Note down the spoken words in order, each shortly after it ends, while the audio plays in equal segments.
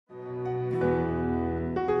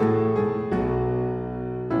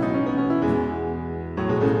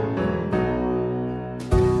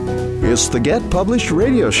It's the Get Published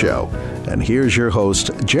radio show. And here's your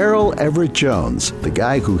host, Gerald Everett Jones, the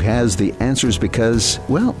guy who has the answers because,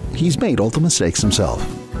 well, he's made all the mistakes himself.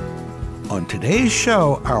 On today's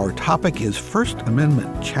show, our topic is First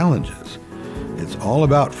Amendment challenges. It's all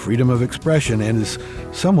about freedom of expression, and as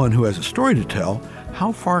someone who has a story to tell,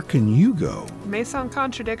 how far can you go? It may sound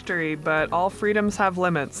contradictory, but all freedoms have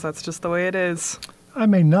limits. That's just the way it is. I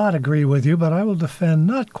may not agree with you, but I will defend,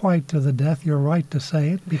 not quite to the death, your right to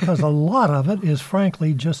say it, because a lot of it is,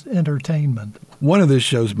 frankly, just entertainment. One of this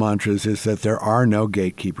show's mantras is that there are no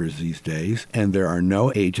gatekeepers these days, and there are no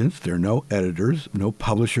agents, there are no editors, no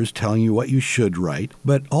publishers telling you what you should write.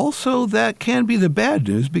 But also that can be the bad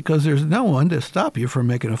news because there's no one to stop you from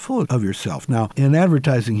making a fool of yourself. Now, in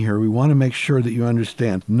advertising here, we want to make sure that you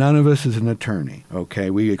understand none of us is an attorney, okay?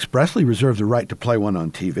 We expressly reserve the right to play one on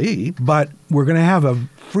TV, but we're going to have a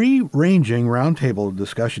free-ranging roundtable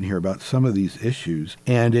discussion here about some of these issues,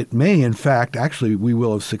 and it may, in fact, actually, we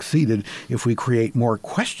will have succeeded if we create more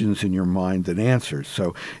questions in your mind than answers.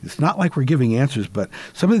 So it's not like we're giving answers, but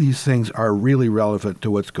some of these things are really relevant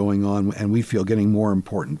to what's going on, and we feel getting more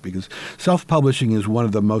important because self-publishing is one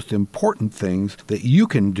of the most important things that you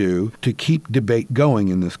can do to keep debate going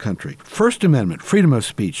in this country. First Amendment, freedom of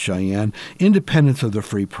speech, Cheyenne, independence of the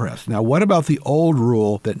free press. Now, what about the old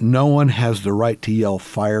rule that no one has the right to yell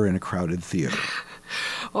fire in a crowded theater?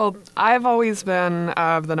 Well, I've always been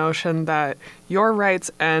of the notion that your rights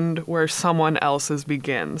end where someone else's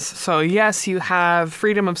begins. So yes, you have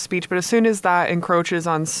freedom of speech, but as soon as that encroaches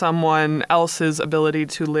on someone else's ability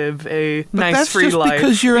to live a nice, free life. That's just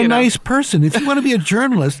because you're a nice person. If you want to be a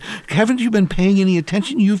journalist, haven't you been paying any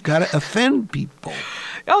attention? You've got to offend people.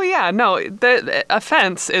 Oh, yeah, no, the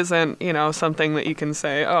offense isn't, something that you can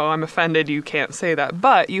say, oh, I'm offended, you can't say that.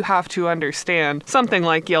 But you have to understand something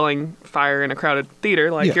like yelling fire in a crowded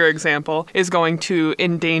theater, like your example, is going to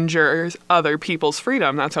endanger other people's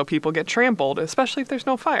freedom. That's how people get trampled, especially if there's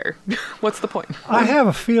no fire. What's the point? I have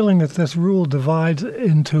a feeling that this rule divides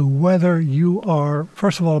into whether you are,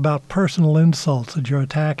 first of all, about personal insults, that you're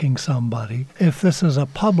attacking somebody. If this is a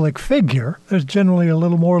public figure, there's generally a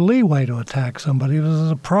little more leeway to attack somebody. If this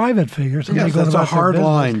is a private figure, somebody goes about that's a hard their business,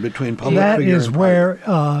 line between public that figure is and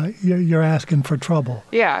where you're asking for trouble.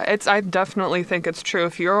 Yeah, I definitely think it's true.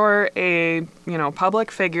 If you're a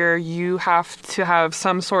public figure, you have to have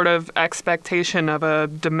some sort of expectation of a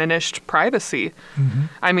diminished privacy. Mm-hmm.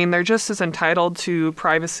 I mean, they're just as entitled to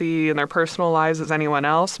privacy in their personal lives as anyone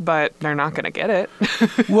else, but they're not going to get it.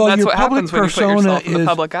 Well, that's your what public happens when you put yourself in the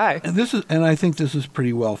public eye. And I think this is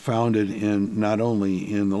pretty well founded in not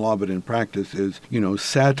only in the law but in practice is,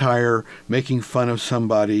 satire, making fun of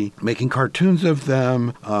somebody, making cartoons of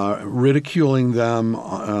them, ridiculing them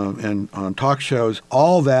and on talk shows.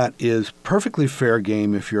 All that is perfectly fair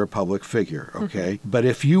game if you're a public figure, okay? Mm-hmm. But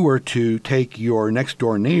if you were to take your next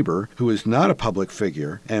door neighbor, who is not a public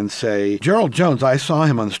figure, and say, Gerald Jones, I saw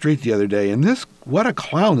him on the street the other day, and what a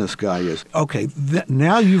clown this guy is. Okay,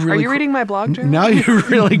 now you've really... Are you reading my blog, Gerald? Now you've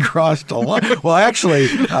really crossed a line. Well, actually,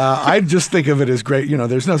 I just think of it as great.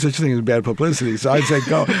 There's no such thing as bad publicity, so I'd say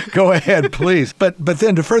go ahead, please. But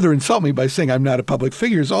then to further insult me by saying I'm not a public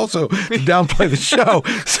figure is also to downplay the show.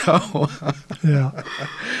 So, yeah.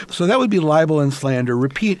 So that would be libel and slander.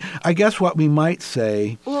 I guess what we might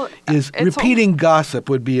say is repeating gossip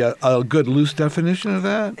would be a good loose definition of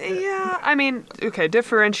that. Yeah, I mean, okay,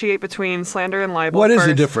 differentiate between slander and libel. What is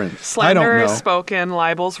the difference? Slander I don't know. is spoken,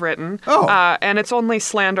 libel's written. Oh. And it's only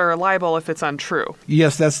slander or libel if it's untrue.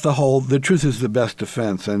 Yes, that's the truth is the best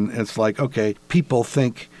defense. And it's like, okay, people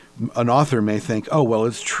think, an author may think, oh, well,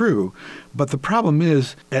 it's true. But the problem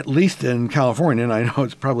is, at least in California, and I know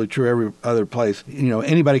it's probably true every other place,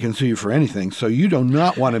 anybody can sue you for anything. So you do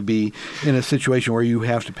not want to be in a situation where you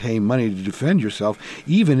have to pay money to defend yourself,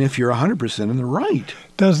 even if you're 100% in the right.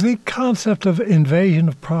 Does the concept of invasion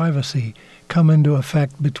of privacy come into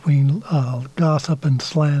effect between gossip and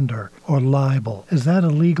slander or libel? Is that a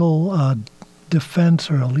legal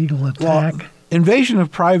defense or a legal attack? Well, invasion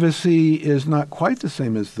of privacy is not quite the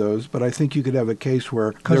same as those, but I think you could have a case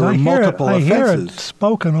where there are multiple offenses. I hear it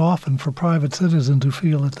spoken often for private citizens who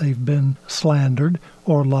feel that they've been slandered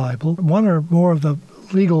or libeled. One or more of the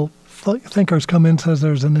legal thinkers come in and says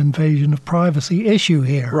there's an invasion of privacy issue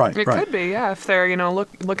here. Right, It could be, yeah, if they're,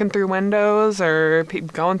 looking through windows or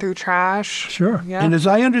going through trash. Sure. Yeah. And as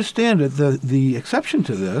I understand it, the exception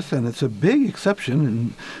to this, and it's a big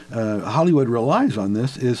exception, and Hollywood relies on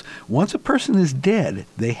this, is once a person is dead,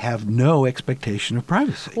 they have no expectation of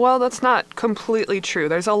privacy. Well, that's not completely true.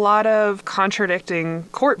 There's a lot of contradicting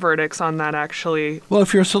court verdicts on that, actually. Well,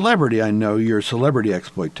 if you're a celebrity, I know your celebrity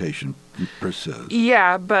exploitation persists.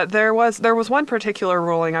 Yeah, but there was one particular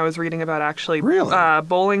ruling I was reading about, actually. Really?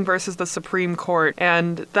 Bowling versus the Supreme Court.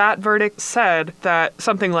 And that verdict said that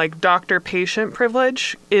something like doctor-patient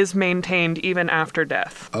privilege is maintained even after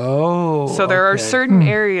death. Oh, So there are certain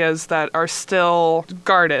areas that are still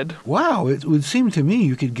guarded. Wow, it would seem to me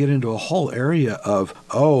you could get into a whole area of,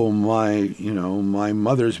 my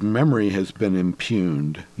mother's memory has been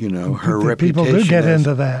impugned. Her reputation. People do get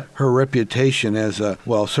into that. Her reputation as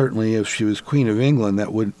certainly if she was Queen of England,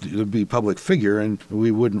 that would be public figure, and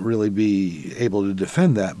we wouldn't really be able to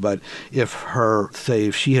defend that. But if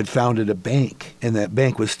if she had founded a bank and that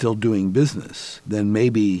bank was still doing business, then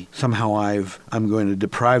maybe somehow I'm going to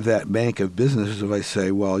deprive that bank of business if I say,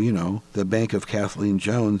 the bank of Kathleen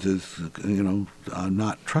Jones is,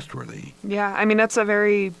 not trustworthy. Yeah, I mean, that's a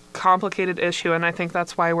very complicated issue, and I think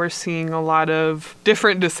that's why we're seeing a lot of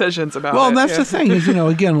different decisions about it. Well, that's the thing is,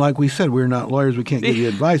 again, like we said, we're not lawyers, we can't give you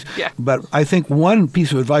advice. Yeah. But I think one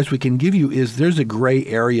piece of advice we can give you is there's a gray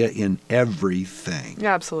area in everything.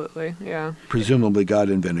 Yeah, absolutely, yeah. Presumably God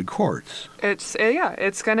invented courts. It's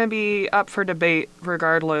going to be up for debate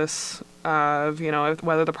regardless of,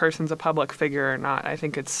 whether the person's a public figure or not. I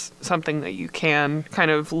think it's something that you can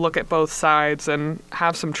kind of look at both sides and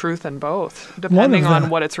have some truth in both, depending on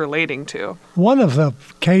what it's relating to. One of the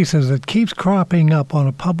cases that keeps cropping up on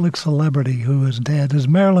a public celebrity who is dead is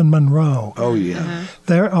Marilyn Monroe. Oh, yeah. Mm-hmm.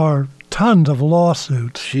 There are tons of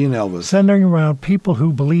lawsuits She and Elvis. centering around people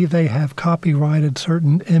who believe they have copyrighted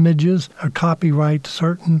certain images or copyright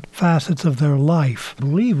certain facets of their life. I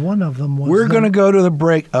believe one of them was... We're going to go to a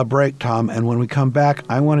break, Tom, and when we come back,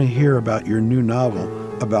 I want to hear about your new novel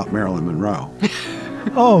about Marilyn Monroe.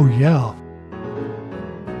 Oh, yeah.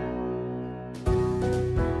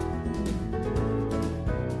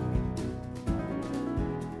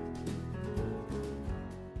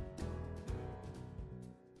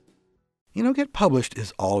 Get Published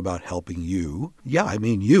is all about helping you. Yeah, I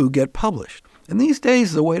mean you get published. And these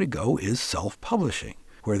days, the way to go is self-publishing,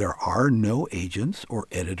 where there are no agents or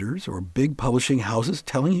editors or big publishing houses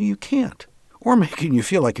telling you can't, or making you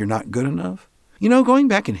feel like you're not good enough. Going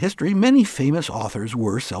back in history, many famous authors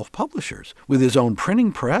were self-publishers. With his own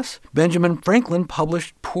printing press, Benjamin Franklin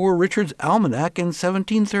published Poor Richard's Almanac in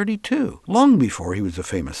 1732, long before he was a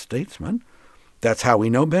famous statesman. That's how we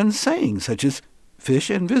know Ben's sayings, such as, "Fish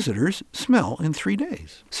and visitors smell in 3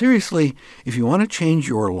 days." Seriously, if you want to change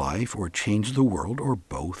your life or change the world or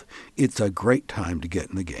both, it's a great time to get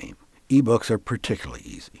in the game. Ebooks are particularly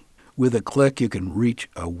easy. With a click, you can reach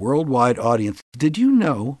a worldwide audience. Did you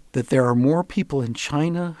know that there are more people in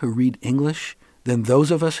China who read English than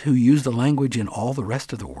those of us who use the language in all the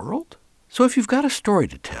rest of the world? So if you've got a story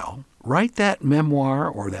to tell, write that memoir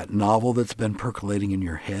or that novel that's been percolating in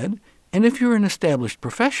your head. And if you're an established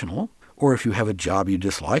professional, or if you have a job you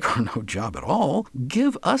dislike or no job at all,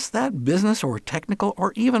 give us that business or technical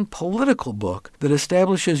or even political book that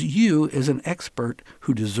establishes you as an expert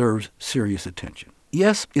who deserves serious attention.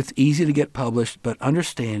 Yes, it's easy to get published, but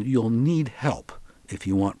understand you'll need help if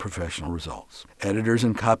you want professional results. Editors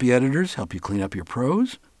and copy editors help you clean up your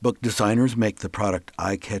prose. Book designers make the product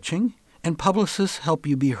eye-catching. And publicists help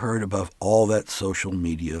you be heard above all that social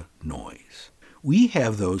media noise. We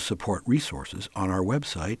have those support resources on our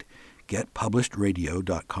website,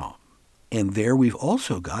 getpublishedradio.com. And there we've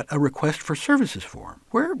also got a request for services form,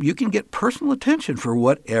 where you can get personal attention for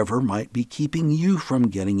whatever might be keeping you from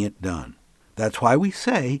getting it done. That's why we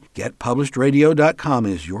say getpublishedradio.com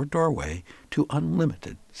is your doorway to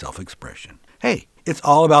unlimited self-expression. Hey, it's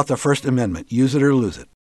all about the First Amendment. Use it or lose it.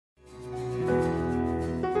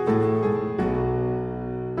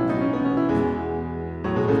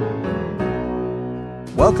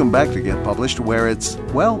 Welcome back to Get Published, where it's,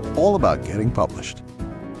 all about getting published.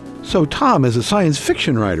 So, Tom, as a science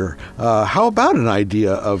fiction writer, how about an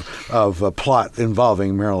idea of a plot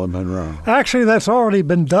involving Marilyn Monroe? Actually, that's already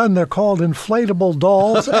been done. They're called inflatable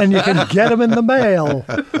dolls, and you can get them in the mail.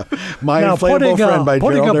 My now, Inflatable Friend by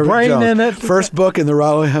putting Gerald a Everett brain Jones. in it. First book in the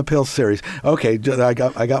Rolling Uphill series. Okay, I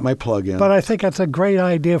got my plug in. But I think that's a great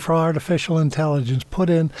idea for artificial intelligence. Put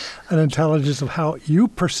in an intelligence of how you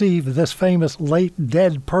perceive this famous late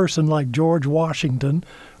dead person like George Washington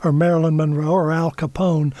or Marilyn Monroe or Al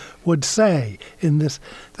Capone would say in this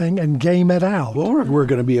thing and game it out. Well, we're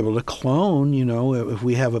going to be able to clone, if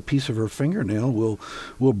we have a piece of her fingernail,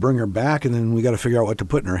 we'll bring her back, and then we got to figure out what to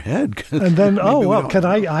put in her head. And then, I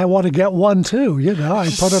want to get one too, I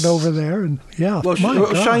put it over there, and Well,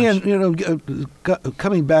 Cheyenne,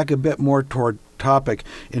 coming back a bit more toward topic,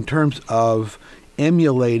 in terms of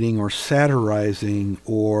emulating or satirizing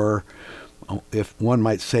or, if one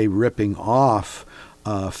might say, ripping off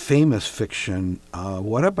famous fiction.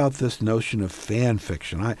 What about this notion of fan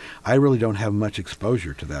fiction? I really don't have much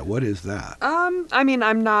exposure to that. What is that? I mean,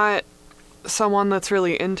 I'm not someone that's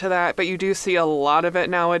really into that, but you do see a lot of it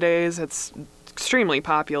nowadays. It's extremely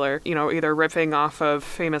popular, either riffing off of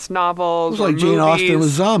famous novels. It was like Jane Austen with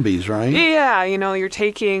zombies, right? Yeah, you're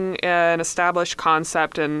taking an established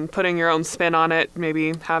concept and putting your own spin on it,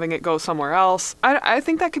 maybe having it go somewhere else. I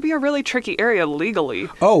think that could be a really tricky area legally.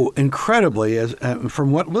 Oh, incredibly. As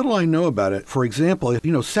from what little I know about it, for example,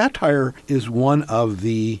 satire is one of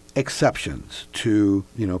the exceptions to,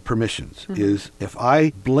 permissions. Mm-hmm. Is if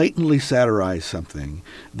I blatantly satirize something,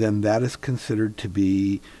 then that is considered to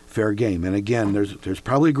be fair game. And again, there's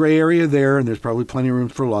probably a gray area there, and there's probably plenty of room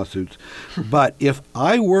for lawsuits. But if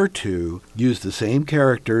I were to use the same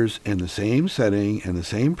characters and the same setting and the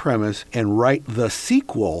same premise and write the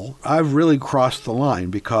sequel, I've really crossed the line,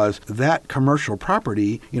 because that commercial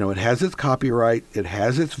property, it has its copyright, it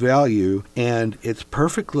has its value, and it's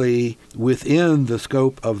perfectly within the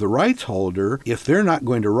scope of the rights holder, if they're not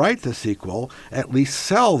going to write the sequel, at least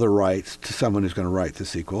sell the rights to someone who's going to write the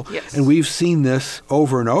sequel. Yes. And we've seen this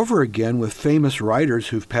over and over again with famous writers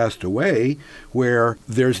who've passed away, where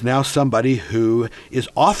there's now somebody who is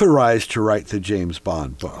authorized to write the James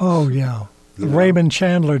Bond books. Oh, yeah. Raymond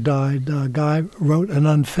Chandler died. A guy wrote an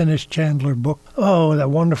unfinished Chandler book. Oh, that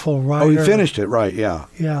wonderful writer. Oh, he finished it, right, yeah.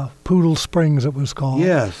 Yeah, Poodle Springs it was called.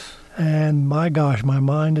 Yes. And my gosh, my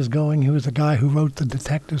mind is going. He was the guy who wrote the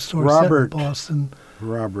detective story set in Boston.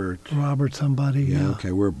 Robert somebody. Yeah, okay.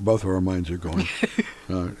 Both of our minds are going.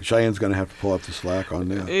 Cheyenne's going to have to pull up the slack on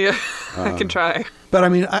that. Yeah, I can try. But I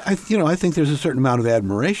mean, I think there's a certain amount of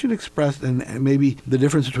admiration expressed, and maybe the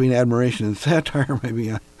difference between admiration and satire may be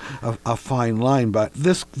a fine line. But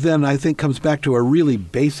this then, I think, comes back to a really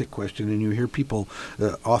basic question, and you hear people,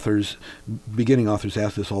 beginning authors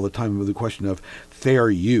ask this all the time, with the question of fair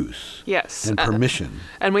use. Yes. And permission.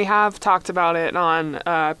 And we have talked about it on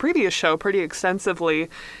a previous show pretty extensively.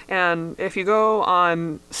 And if you go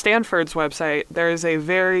on Stanford's website, there's a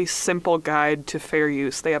very simple guide to fair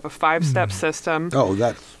use. They have a 5-step system. Oh,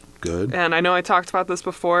 that's good. And I know I talked about this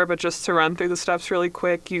before, but just to run through the steps really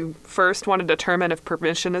quick, you first want to determine if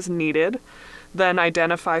permission is needed, then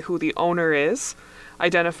identify who the owner is,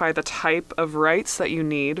 identify the type of rights that you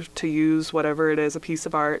need to use whatever it is, a piece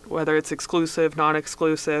of art, whether it's exclusive,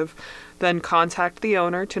 non-exclusive, then contact the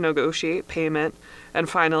owner to negotiate payment, and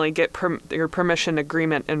finally get your permission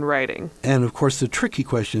agreement in writing. And of course, the tricky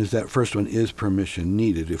question is that first one, is permission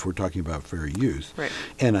needed if we're talking about fair use? Right.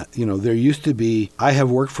 And, there used to be, I have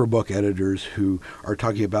worked for book editors who are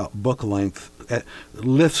talking about book length,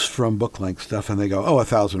 lifts from book length stuff, and they go,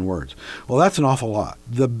 1,000 words. Well, that's an awful lot.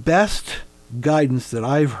 The best guidance that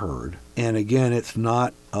I've heard, and again, it's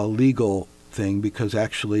not a legal thing, because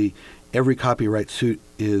actually every copyright suit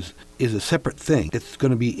is a separate thing. It's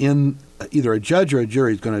going to be in either a judge or a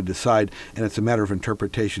jury is going to decide, and it's a matter of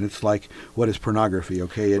interpretation. It's like, what is pornography,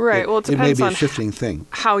 okay? Right. Well, it depends may be on a shifting thing.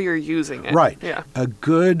 How you're using it. Right. Yeah. A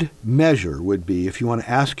good measure would be, if you want to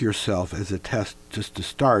ask yourself as a test just to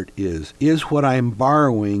start, is what I'm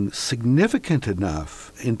borrowing significant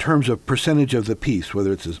enough in terms of percentage of the piece,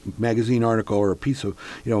 whether it's a magazine article or a piece of,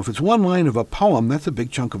 if it's one line of a poem, that's a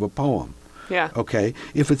big chunk of a poem. Yeah. Okay.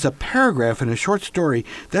 If it's a paragraph in a short story,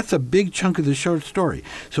 that's a big chunk of the short story.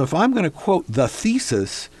 So if I'm going to quote the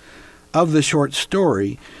thesis of the short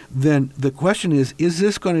story, then the question is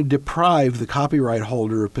this going to deprive the copyright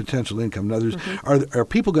holder of potential income? In other words, are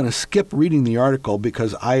people going to skip reading the article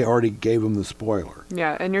because I already gave them the spoiler?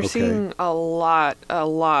 Yeah, and you're seeing a lot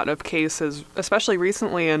of cases, especially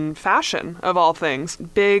recently in fashion, of all things.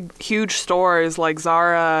 Big, huge stores like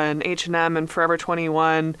Zara and H&M and Forever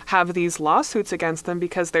 21 have these lawsuits against them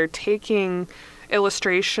because they're taking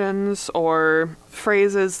illustrations or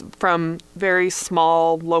phrases from very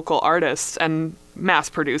small local artists and mass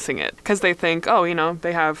producing it because they think,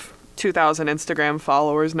 they have 2,000 Instagram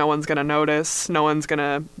followers, no one's going to notice, no one's going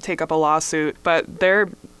to take up a lawsuit. But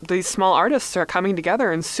these small artists are coming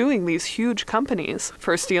together and suing these huge companies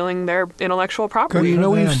for stealing their intellectual property.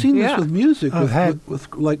 Well, we've seen this with music,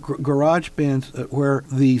 with like garage bands where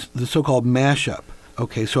the so-called mashup.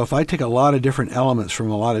 Okay, so if I take a lot of different elements from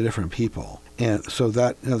a lot of different people, and so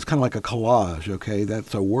that it's kind of like a collage, okay?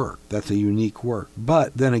 That's a work. That's a unique work.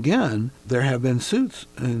 But then again, there have been suits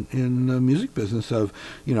in the music business of,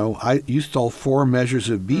 you stole 4 measures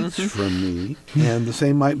of beats from me, and the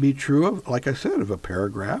same might be true of, like I said, of a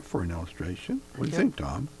paragraph or an illustration. What do you think,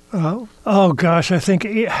 Tom? Oh gosh, I think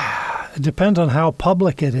it depends on how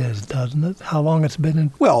public it is, doesn't it? How long it's been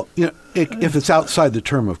in. Well, If it's outside the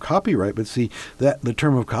term of copyright, but see that the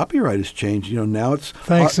term of copyright has changed. Now it's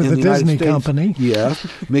thanks to the Disney company. Yes,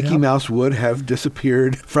 Mickey Mouse would have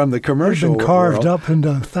disappeared from the commercial. Been carved world. up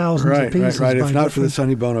into thousands of pieces. Right. If not for the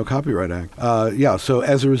Sonny Bono Copyright Act. So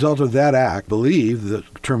as a result of that act, believe the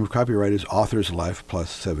term of copyright is author's life plus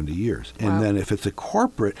 70 years. Wow. And then if it's a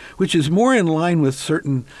corporate, which is more in line with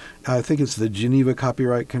certain, I think it's the Geneva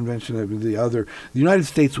Copyright Convention. The United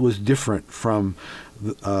States was different from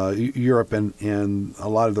Europe and a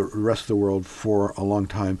lot of the rest of the world for a long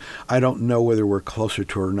time. I don't know whether we're closer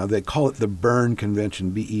to it or not. They call it the Berne Convention,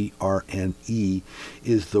 B-E-R-N-E,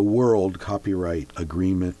 is the World Copyright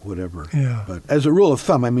Agreement, whatever. Yeah. But as a rule of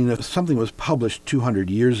thumb, if something was published 200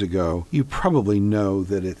 years ago, you probably know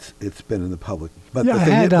that it's been in the public. But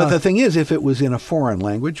the thing is, if it was in a foreign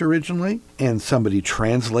language originally and somebody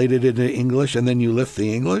translated it into English and then you lift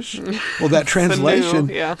the English, well, that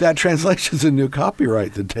translation's a new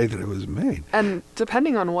copyright the day that it was made. And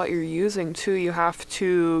depending on what you're using, too, you have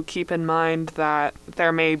to keep in mind that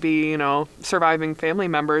there may be, surviving family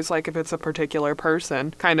members, like if it's a particular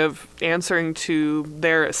person, kind of answering to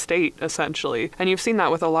their estate, essentially. And you've seen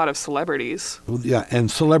that with a lot of celebrities. Well, yeah, and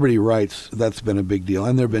celebrity rights, that's been a big deal.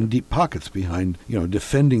 And there have been deep pockets behind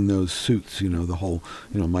defending those suits, the whole,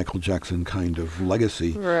 Michael Jackson kind of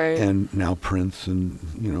legacy. Right. And now Prince and,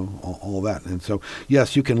 all that. And so,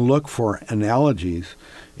 yes, you can look for analogies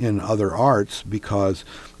in other arts because,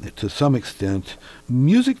 to some extent,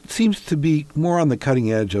 music seems to be more on the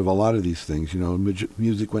cutting edge of a lot of these things.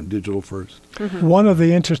 Music went digital first. Mm-hmm. One of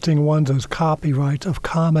the interesting ones is copyrights of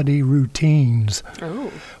comedy routines,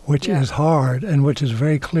 which is hard and which is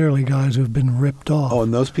very clearly guys who've been ripped off. Oh,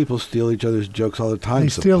 and those people steal each other's jokes all the time. They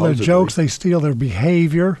steal their jokes. They steal their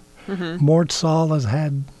behavior. Mm-hmm. Mort Saul has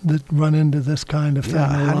had run into this kind of thing a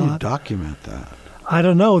lot. How do you document that? I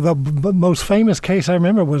don't know. The most famous case I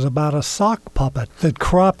remember was about a sock puppet that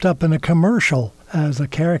cropped up in a commercial as a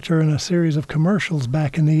character in a series of commercials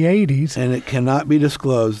back in the 80s. And it cannot be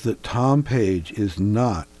disclosed that Tom Page is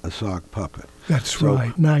not a sock puppet. That's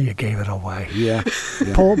right. Now you gave it away. Yeah.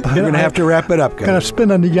 You're going to have to wrap it up, guys. Going to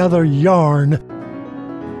spin another yarn.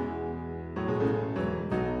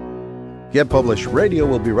 Get Published Radio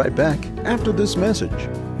will be right back after this message.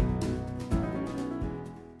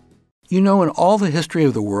 In all the history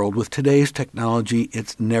of the world, with today's technology,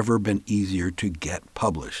 it's never been easier to get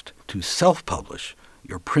published, to self-publish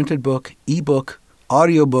your printed book, ebook,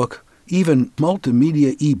 audiobook, even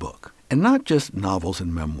multimedia ebook. And not just novels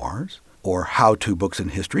and memoirs, or how-to books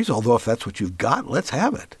and histories, although if that's what you've got, let's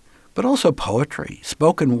have it. But also poetry,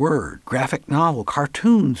 spoken word, graphic novel,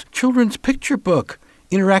 cartoons, children's picture book,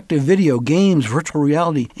 interactive video, games, virtual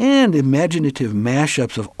reality, and imaginative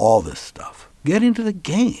mashups of all this stuff. Get into the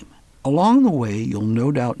game. Along the way, you'll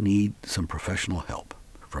no doubt need some professional help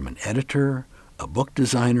from an editor, a book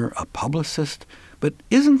designer, a publicist. But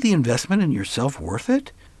isn't the investment in yourself worth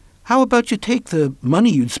it? How about you take the money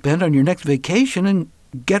you'd spend on your next vacation and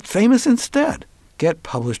get famous instead?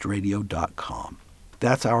 GetPublishedRadio.com.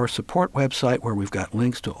 That's our support website where we've got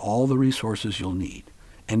links to all the resources you'll need.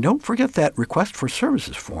 And don't forget that request for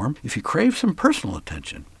services form if you crave some personal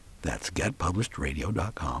attention. That's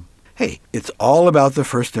GetPublishedRadio.com. Hey, it's all about the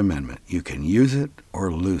First Amendment. You can use it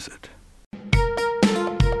or lose it.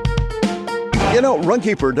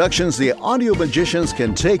 Runke Productions, the audio magicians,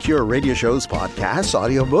 can take your radio shows, podcasts,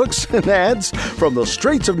 audiobooks, and ads from the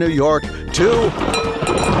streets of New York to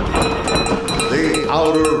the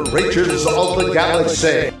outer reaches of the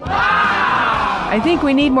galaxy. I think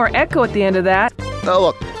we need more echo at the end of that.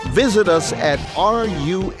 Look, visit us at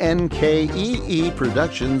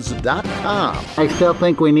runkeeproductions.com. I still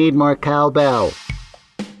think we need more cowbell.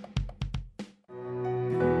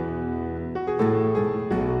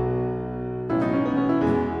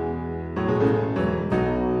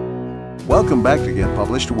 Welcome back to Get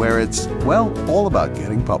Published, where it's, all about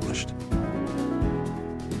getting published.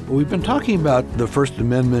 We've been talking about the First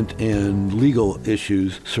Amendment and legal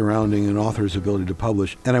issues surrounding an author's ability to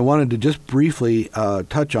publish, and I wanted to just briefly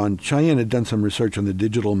touch on, Cheyenne had done some research on the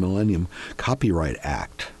Digital Millennium Copyright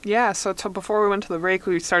Act. Yeah, so before we went to the break,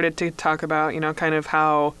 we started to talk about, kind of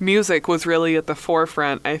how music was really at the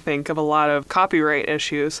forefront, I think, of a lot of copyright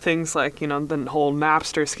issues. Things like, the whole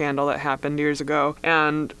Napster scandal that happened years ago.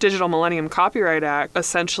 And Digital Millennium Copyright Act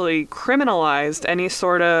essentially criminalized any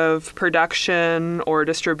sort of production or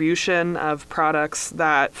distribution of products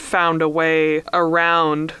that found a way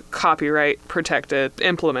around copyright-protected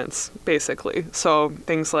implements, basically. So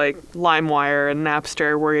things like LimeWire and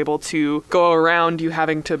Napster were able to go around you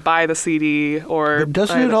having to to buy the CD or... But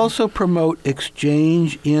doesn't it also promote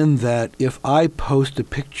exchange in that if I post a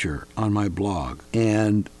picture on my blog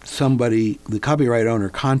and somebody, the copyright owner,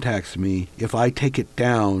 contacts me, if I take it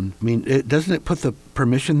down, I mean, doesn't it put the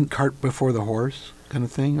permission cart before the horse kind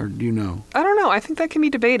of thing, or do you know? I don't know. I think that can be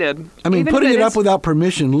debated. I mean, Even putting if it up without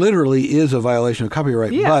permission literally is a violation of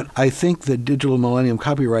copyright, Yeah. but I think the Digital Millennium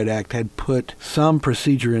Copyright Act had put some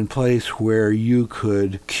procedure in place where you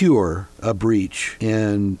could cure a breach,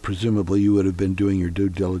 and presumably you would have been doing your due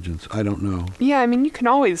diligence. I don't know. Yeah, I mean, you can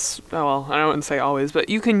always, well, I wouldn't say always, but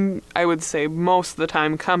you can, I would say most of the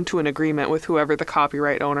time, come to an agreement with whoever the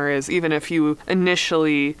copyright owner is, even if you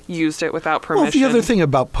initially used it without permission. Well, the other thing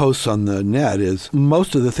about posts on the net is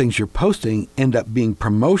most of the things you're posting end up being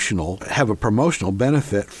promotional, have a promotional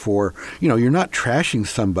benefit for, you're not trashing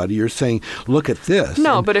somebody. You're saying, look at this.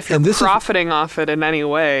 No, but if you're profiting off it in any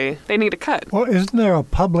way, they need a cut. Well, isn't there a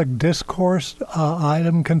public discourse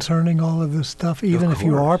item concerning all of this stuff? Even if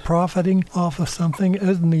you are profiting off of something,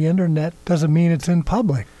 isn't the internet, doesn't mean it's in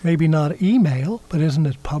public. Maybe not email, but isn't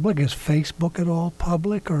it public? Is Facebook at all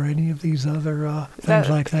public, or any of these other things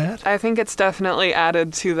like that? I think it's definitely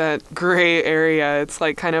added to that gray area. It's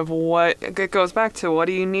like kind of it goes back to what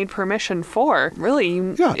do you need permission for? Really,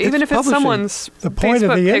 even if it's someone's The point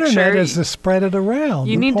Facebook of the internet picture, is to spread it around.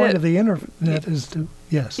 The point of the internet is to...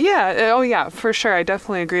 Yes. Yeah. Oh, yeah, for sure. I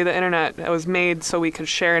definitely agree. The internet was made so we could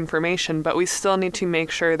share information, but we still need to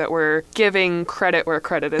make sure that we're giving credit where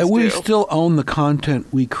credit is due. We still own the content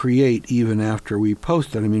we create even after we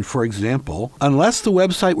post it. I mean, for example, unless the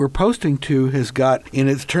website we're posting to has got in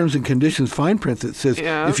its terms and conditions fine print that says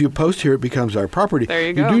if you post here, it becomes our property. There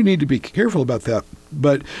you go. You do need to be careful about that.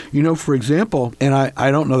 But, for example, and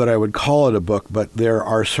I don't know that I would call it a book, but there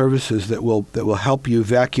are services that will help you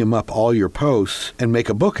vacuum up all your posts and make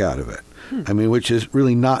a book out of it. I mean, which is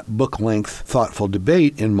really not book-length, thoughtful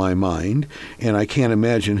debate in my mind, and I can't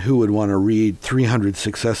imagine who would want to read 300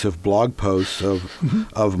 successive blog posts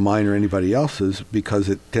of mine or anybody else's, because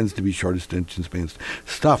it tends to be short attention span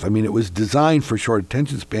stuff. I mean, it was designed for short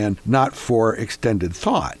attention span, not for extended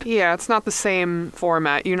thought. Yeah, it's not the same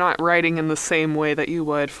format. You're not writing in the same way that you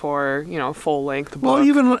would for, full-length book. Well,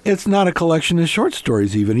 even it's not a collection of short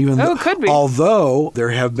stories, even though, it could be. Although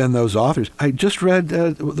there have been those authors. I just read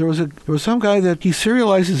there was some guy that he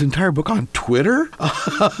serialized his entire book on Twitter,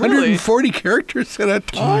 140 characters at a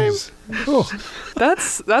time. Oh.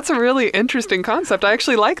 That's a really interesting concept. I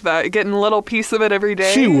actually like that, getting a little piece of it every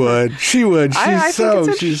day. She would.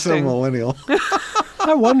 She's so millennial.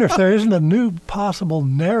 I wonder if there isn't a new possible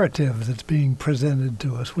narrative that's being presented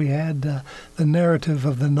to us. We had the narrative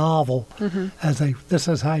of the novel as this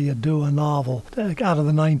is how you do a novel out of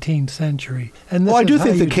the 19th century. And I do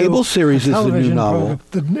think the cable series is the new novel.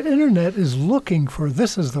 Program. The internet is looking for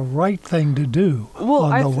this is the right thing to do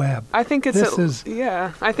on the web. I think it's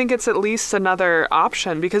I think it's at least another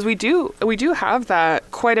option, because we do have that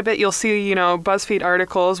quite a bit. You'll see, BuzzFeed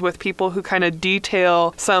articles with people who kind of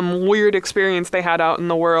detail some weird experience they had out in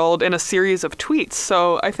the world in a series of tweets.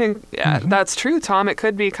 So I think that's true, Tom. It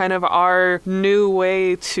could be kind of our new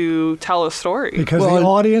way to tell a story. Because the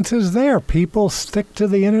audience is there. People stick to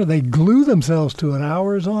the internet. They glue themselves to it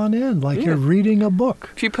hours on end, like you're reading a book.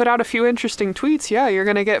 If you put out a few interesting tweets, you're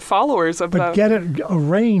going to get followers of that. But get it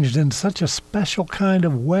arranged in such a special kind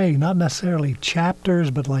of way, not necessarily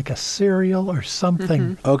chapters, but like a serial or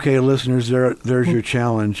something. Okay, listeners, there's your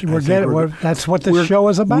challenge. That's what this show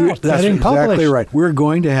is about. That's getting exactly published. Right. We're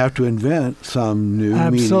going to have to invent some new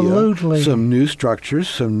media, some new structures,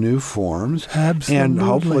 some new forms. Absolutely. And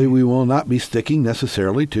hopefully we will not be sticking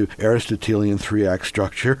necessarily to Aristotelian three-act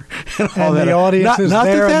structure. And the audience is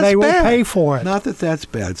there and they will pay for it. Not that that's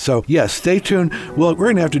bad. So, yes, stay tuned. Well, we're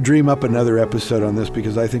going to have to dream up another episode on this,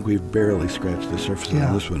 because I think we've barely scratched the surface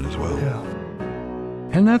on this one as well. Yeah.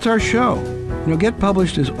 And that's our show. Get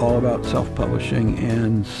Published is all about self-publishing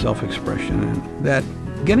and self-expression, and that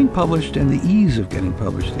getting published and the ease of getting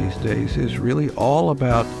published these days is really all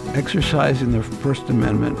about exercising the First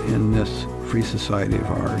Amendment in this free society of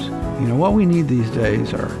ours. What we need these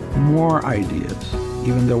days are more ideas.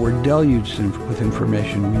 Even though we're deluged with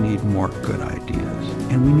information, we need more good ideas.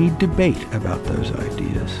 And we need debate about those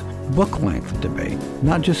ideas. Book-length debate,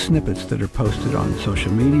 not just snippets that are posted on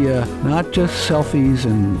social media, not just selfies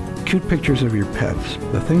and cute pictures of your pets,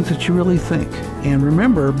 the things that you really think. And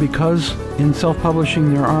remember, because in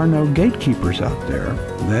self-publishing there are no gatekeepers out there,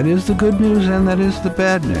 that is the good news and that is the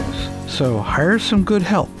bad news. So hire some good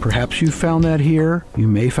help. Perhaps you found that here. You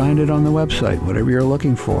may find it on the website, whatever you're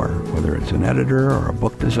looking for, whether it's an editor or a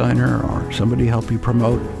book designer or somebody help you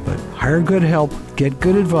promote. But hire good help, get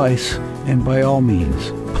good advice, and by all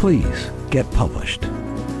means, please get published.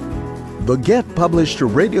 The Get Published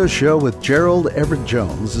Radio Show with Gerald Everett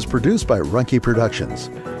Jones is produced by Runkey Productions.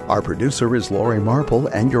 Our producer is Lori Marple,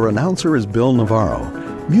 and your announcer is Bill Navarro.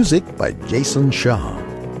 Music by Jason Shaw.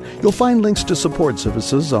 You'll find links to support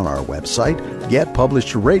services on our website,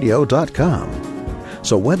 getpublishedradio.com.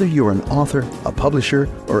 So whether you're an author, a publisher,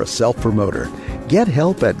 or a self-promoter, get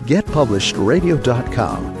help at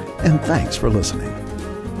getpublishedраdio.com. And thanks for listening.